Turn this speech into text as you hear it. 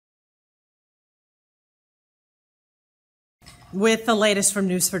With the latest from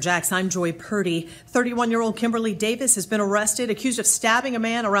News4JAX, I'm Joy Purdy. 31-year-old Kimberly Davis has been arrested, accused of stabbing a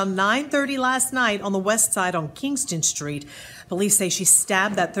man around 9:30 last night on the west side on Kingston Street. Police say she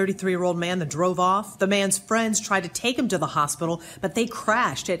stabbed that 33-year-old man that drove off. The man's friends tried to take him to the hospital, but they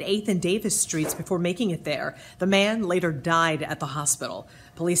crashed at 8th and Davis Streets before making it there. The man later died at the hospital.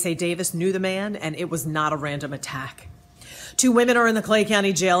 Police say Davis knew the man, and it was not a random attack. 2 women are in the Clay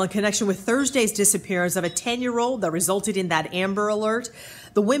County Jail in connection with Thursday's disappearance of a 10-year-old that resulted in that Amber Alert.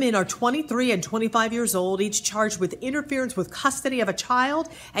 The women are 23 and 25 years old, each charged with interference with custody of a child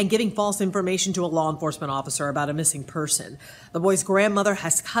and giving false information to a law enforcement officer about a missing person. The boy's grandmother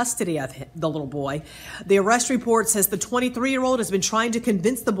has custody of the little boy. The arrest report says the 23-year-old has been trying to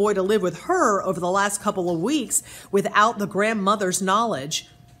convince the boy to live with her over the last couple of weeks without the grandmother's knowledge.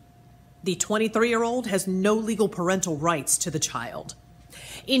 The 23-year-old has no legal parental rights to the child.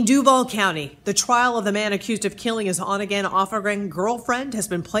 In Duval County, the trial of the man accused of killing his on-again, off-again girlfriend has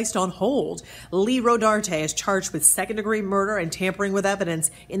been placed on hold. Lee Rodarte is charged with second-degree murder and tampering with evidence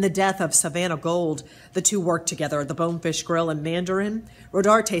in the death of Savannah Gold. The two worked together at the Bonefish Grill in Mandarin.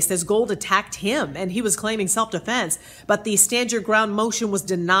 Rodarte says Gold attacked him, and he was claiming self-defense, but the stand your ground motion was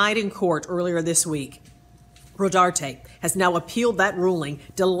denied in court earlier this week. Rodarte has now appealed that ruling,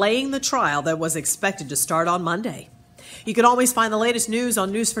 delaying the trial that was expected to start on Monday. You can always find the latest news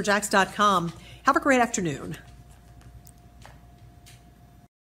on news4jax.com. Have a great afternoon.